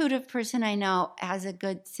every intuitive person I know has a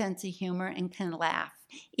good sense of humor and can laugh,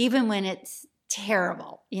 even when it's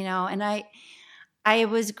terrible, you know. And I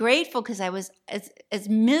was grateful because I was as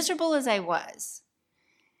miserable as I was.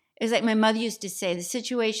 It's like my mother used to say, the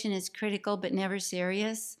situation is critical but never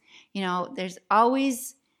serious. You know, there's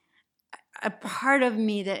always a part of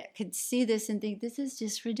me that could see this and think, this is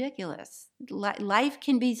just ridiculous. Life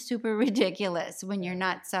can be super ridiculous when you're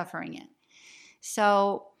not suffering it.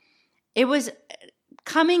 So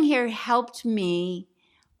coming here helped me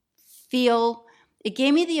feel, it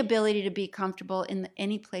gave me the ability to be comfortable in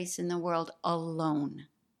any place in the world alone.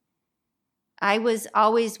 I was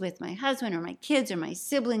always with my husband or my kids or my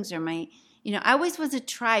siblings or I always was a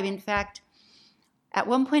tribe. In fact, at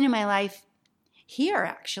one point in my life, here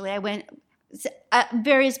actually, I went at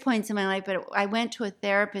various points in my life, but I went to a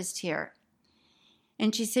therapist here.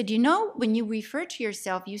 And she said, when you refer to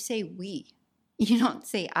yourself, you say we. You don't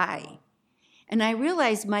say I. And I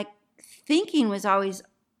realized my thinking was always,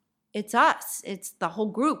 it's us. It's the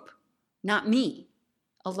whole group, not me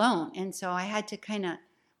alone. And so I had to kind of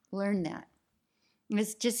learn that.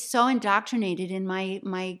 It's just so indoctrinated in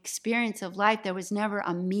my experience of life. There was never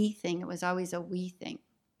a me thing. It was always a we thing.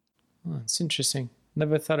 Oh, it's interesting.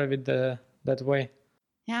 Never thought of it that way.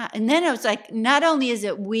 Yeah. And then it was like, not only is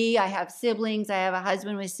it we, I have siblings, I have a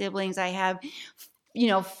husband with siblings, I have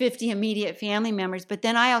 50 immediate family members, but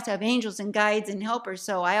then I also have angels and guides and helpers.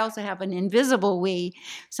 So I also have an invisible we.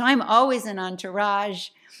 So I'm always an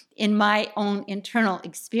entourage in my own internal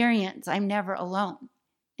experience. I'm never alone.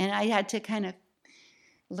 And I had to kind of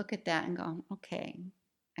look at that and go, okay,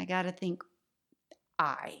 I got to think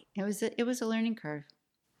It was a learning curve.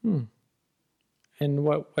 And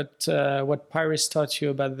what Paris taught you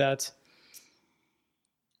about that?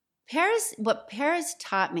 What Paris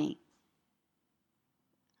taught me,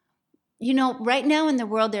 right now in the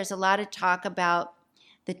world, there's a lot of talk about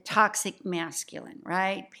the toxic masculine,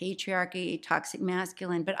 right? Patriarchy, toxic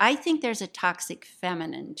masculine. But I think there's a toxic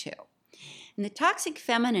feminine too. And the toxic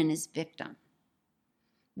feminine is victim.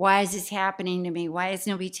 Why is this happening to me? Why is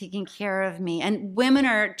nobody taking care of me? And women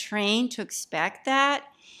are trained to expect that.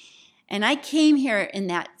 And I came here in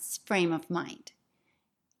that frame of mind.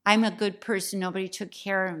 I'm a good person. Nobody took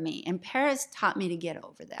care of me. And Paris taught me to get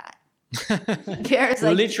over that. Paris,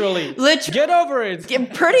 literally, get over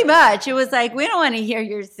it. Pretty much. It was like, we don't want to hear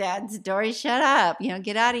your sad story. Shut up.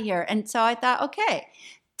 Get out of here. And so I thought, okay,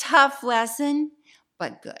 tough lesson,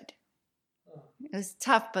 but good. It was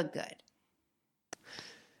tough, but good.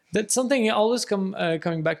 That's something always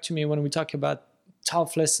coming back to me when we talk about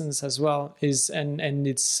tough lessons as well, and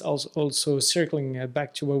it's also circling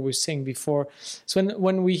back to what we were saying before. So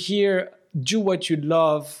when we hear do what you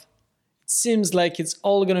love, it seems like it's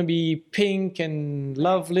all going to be pink and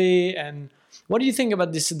lovely. And what do you think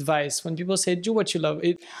about this advice when people say do what you love?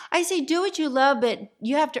 I say do what you love, but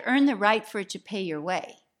you have to earn the right for it to pay your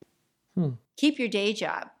way. Keep your day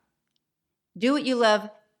job. Do what you love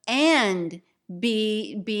and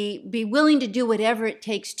be willing to do whatever it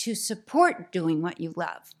takes to support doing what you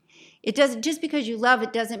love. It doesn't, just because you love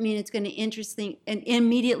it doesn't mean it's going to interesting and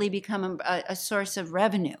immediately become a source of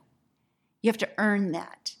revenue. You have to earn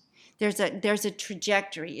that. There's a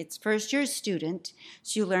trajectory. It's first you're a student,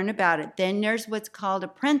 so you learn about it. Then there's what's called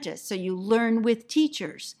apprentice, so you learn with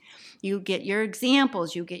teachers. You get your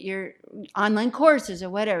examples, you get your online courses or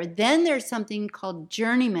whatever. Then there's something called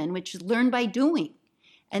journeyman, which is learn by doing.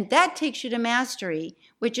 And that takes you to mastery,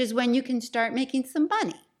 which is when you can start making some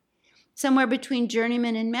money. Somewhere between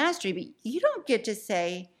journeyman and mastery. But you don't get to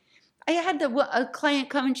say, I had a client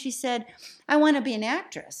come and she said, I want to be an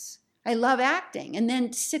actress. I love acting. And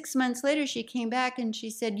then 6 months later, she came back and she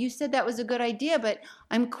said, you said that was a good idea, but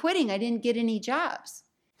I'm quitting. I didn't get any jobs.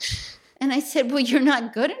 And I said, well, you're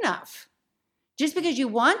not good enough. Just because you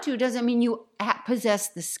want to doesn't mean you possess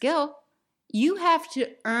the skill. You have to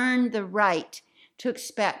earn the right to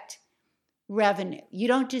expect revenue.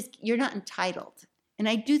 You're not entitled. And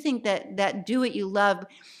I do think that do what you love,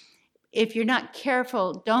 if you're not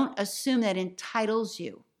careful, don't assume that entitles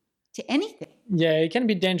you to anything. Yeah, it can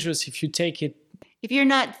be dangerous if you take it. If you're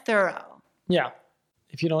not thorough. Yeah,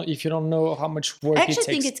 if you don't know how much work it takes. I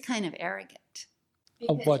actually think it's kind of arrogant.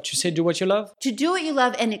 Of what? You say do what you love? To do what you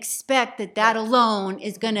love and expect that alone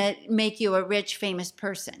is going to make you a rich, famous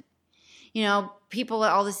person. You know, people,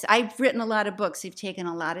 all this, I've written a lot of books. They've taken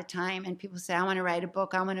a lot of time. And people say, I want to write a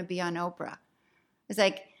book. I want to be on Oprah. It's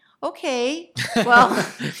like, okay, well,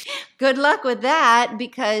 good luck with that,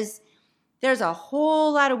 because there's a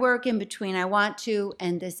whole lot of work in between I want to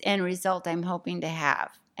and this end result I'm hoping to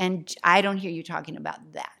have. And I don't hear you talking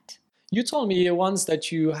about that. You told me once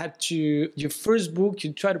that you had your first book,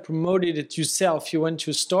 you tried to promote it yourself. You went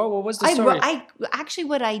to a store. What was the story? Actually,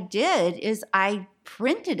 what I did is I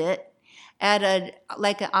printed it at an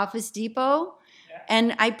Office Depot. Yeah.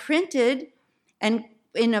 And I printed, and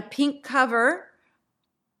in a pink cover,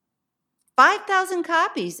 5,000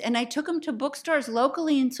 copies, and I took them to bookstores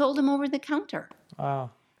locally and sold them over the counter. Wow.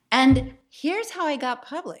 And here's how I got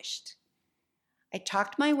published. I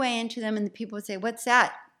talked my way into them, and the people would say, what's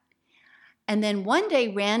that? And then one day,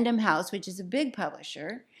 Random House, which is a big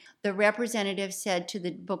publisher, the representative said to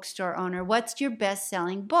the bookstore owner, what's your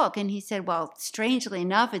best-selling book? And he said, well, strangely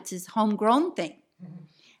enough, it's his homegrown thing. Mm-hmm.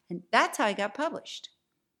 And that's how I got published.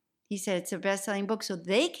 He said it's a best-selling book. So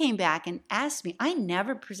they came back and asked me. I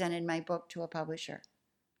never presented my book to a publisher.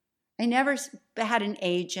 I never had an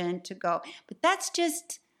agent to go. But that's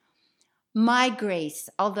just my grace.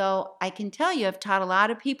 Although I can tell you, I've taught a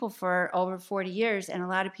lot of people for over 40 years, and a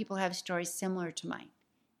lot of people have stories similar to mine.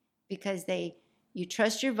 Because you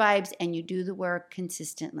trust your vibes and you do the work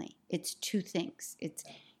consistently. It's two things. It's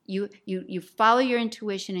you follow your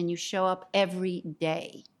intuition and you show up every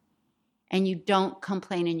day. And you don't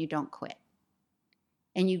complain and you don't quit.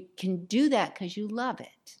 And you can do that because you love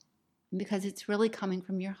it. And because it's really coming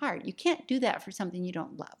from your heart. You can't do that for something you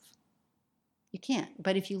don't love. You can't.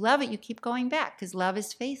 But if you love it, you keep going back because love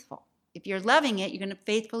is faithful. If you're loving it, you're going to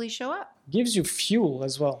faithfully show up. Gives you fuel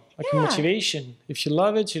as well, like motivation. If you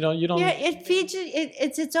love it, you don't. Yeah, it feeds you.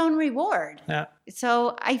 It's its own reward. Yeah.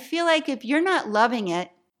 So I feel like if you're not loving it,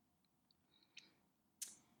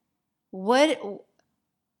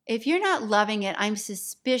 if you're not loving it, I'm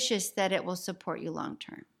suspicious that it will support you long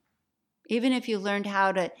term. Even if you learned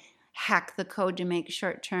how to hack the code to make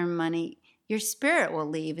short-term money, your spirit will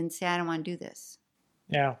leave and say, I don't want to do this.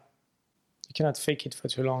 Yeah. You cannot fake it for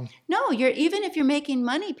too long. No, even if you're making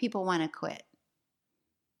money, people want to quit.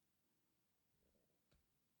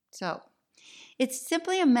 So it's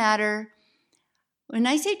simply a matter, when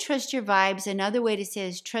I say trust your vibes, another way to say it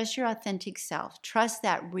is trust your authentic self. Trust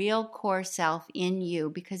that real core self in you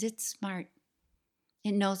because it's smart.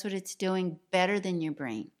 It knows what it's doing better than your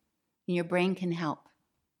brain. And your brain can help.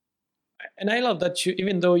 And I love that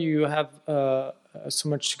even though you have so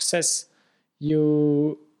much success,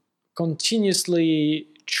 you continuously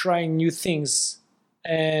trying new things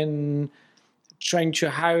and trying to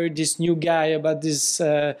hire this new guy about this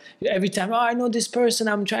every time. Oh, I know this person,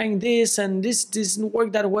 I'm trying this, and this didn't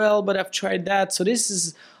work that well, but I've tried that. So this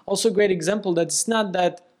is also a great example that it's not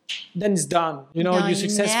that then it's done. No, you're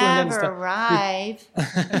successful and then it's done. Arrive.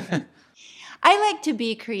 I like to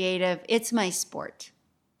be creative. It's my sport.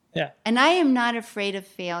 Yeah. And I am not afraid of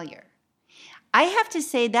failure. I have to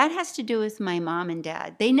say that has to do with my mom and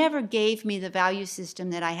dad. They never gave me the value system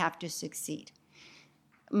that I have to succeed.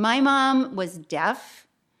 My mom was deaf,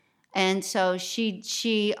 and so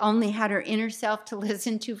she only had her inner self to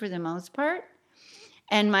listen to for the most part.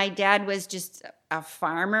 And my dad was just a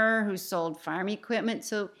farmer who sold farm equipment,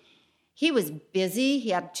 so he was busy.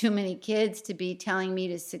 He had too many kids to be telling me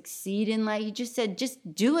to succeed in life. He just said,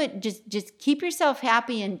 just do it. Just keep yourself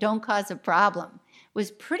happy and don't cause a problem.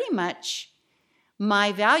 Was pretty much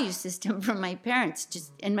my value system from my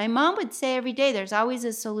parents. And my mom would say every day, there's always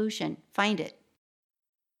a solution. Find it.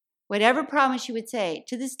 Whatever problem she would say,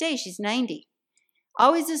 to this day, she's 90.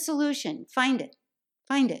 Always a solution. Find it.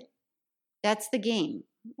 Find it. That's the game.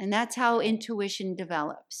 And that's how intuition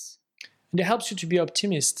develops. And it helps you to be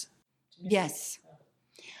optimist. Yes.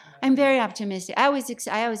 I'm very optimistic. I always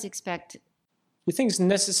expect. You think it's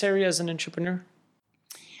necessary as an entrepreneur?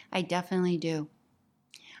 I definitely do.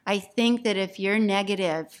 I think that if you're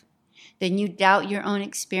negative, then you doubt your own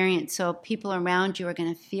experience. So people around you are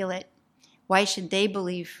going to feel it. Why should they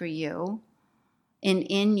believe for you and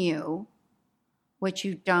in you what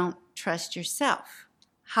you don't trust yourself?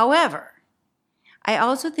 However, I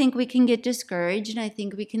also think we can get discouraged and I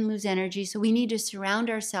think we can lose energy. So we need to surround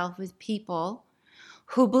ourselves with people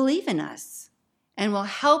who believe in us and will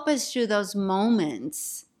help us through those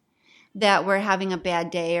moments that we're having a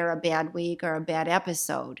bad day or a bad week or a bad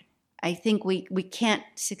episode. I think we can't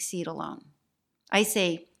succeed alone. I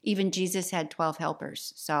say even Jesus had 12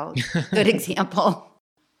 helpers. So good example.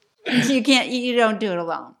 You don't do it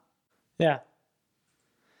alone. Yeah.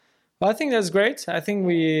 Well, I think that's great. I think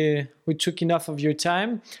we took enough of your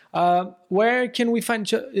time. Where can we find,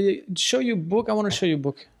 show you a book? I want to show you a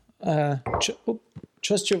book.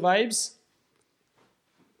 Trust Your Vibes.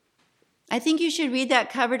 I think you should read that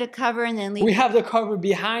cover to cover and then leave. We have the cover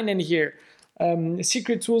behind and here.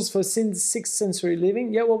 Secret Tools for Sixth Sensory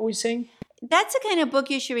Living. Yeah, what were we saying? That's the kind of book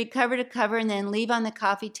you should read cover to cover and then leave on the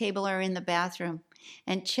coffee table or in the bathroom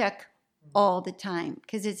and check all the time,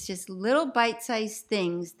 because it's just little bite-sized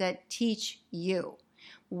things that teach you.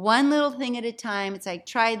 One little thing at a time. It's like,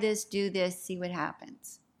 try this, do this, see what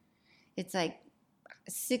happens. It's like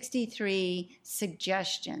 63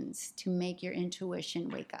 suggestions to make your intuition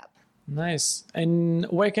wake up. Nice. And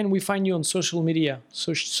where can we find you on social media?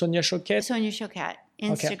 So Sonia Choquette? Sonia Choquette.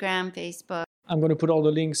 Instagram, Facebook. I'm going to put all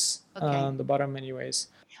the links on the bottom anyways.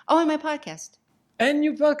 Oh, and my podcast. And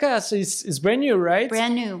your podcast is brand new, right?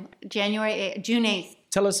 Brand new. June 8th.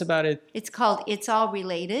 Tell us about it. It's called It's All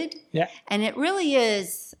Related. Yeah. And it really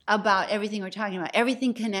is about everything we're talking about.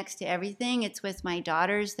 Everything connects to everything. It's with my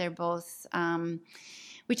daughters. They're both...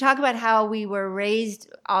 we talk about how we were raised.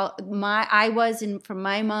 I was from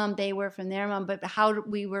my mom. They were from their mom. But how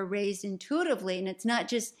we were raised intuitively. And it's not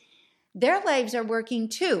just... Their lives are working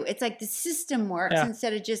too. It's like the system works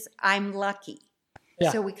instead of just I'm lucky.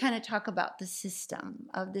 Yeah. So we kind of talk about the system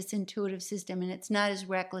of this intuitive system, and it's not as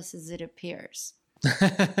reckless as it appears.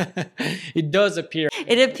 It does appear.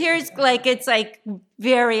 It appears like it's like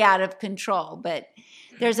very out of control, but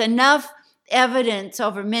there's enough evidence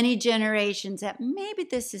over many generations that maybe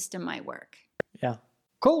this system might work. Yeah.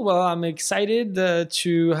 Cool. Well, I'm excited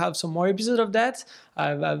to have some more episodes of that.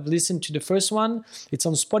 I've listened to the first one. It's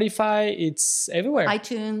on Spotify. It's everywhere.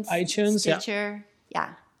 iTunes, Stitcher.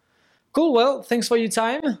 Yeah. Cool. Well, thanks for your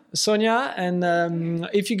time, Sonia. And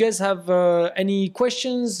if you guys have any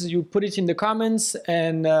questions, you put it in the comments.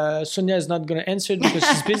 And Sonia is not going to answer it because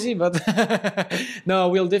she's busy. But no,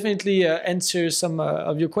 we'll definitely answer some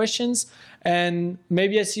of your questions. And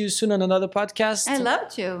maybe I see you soon on another podcast. I'd love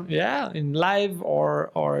to. Yeah, in live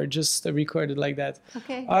or just recorded like that.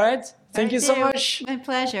 Okay. All right. Thank you so much. My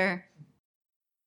pleasure.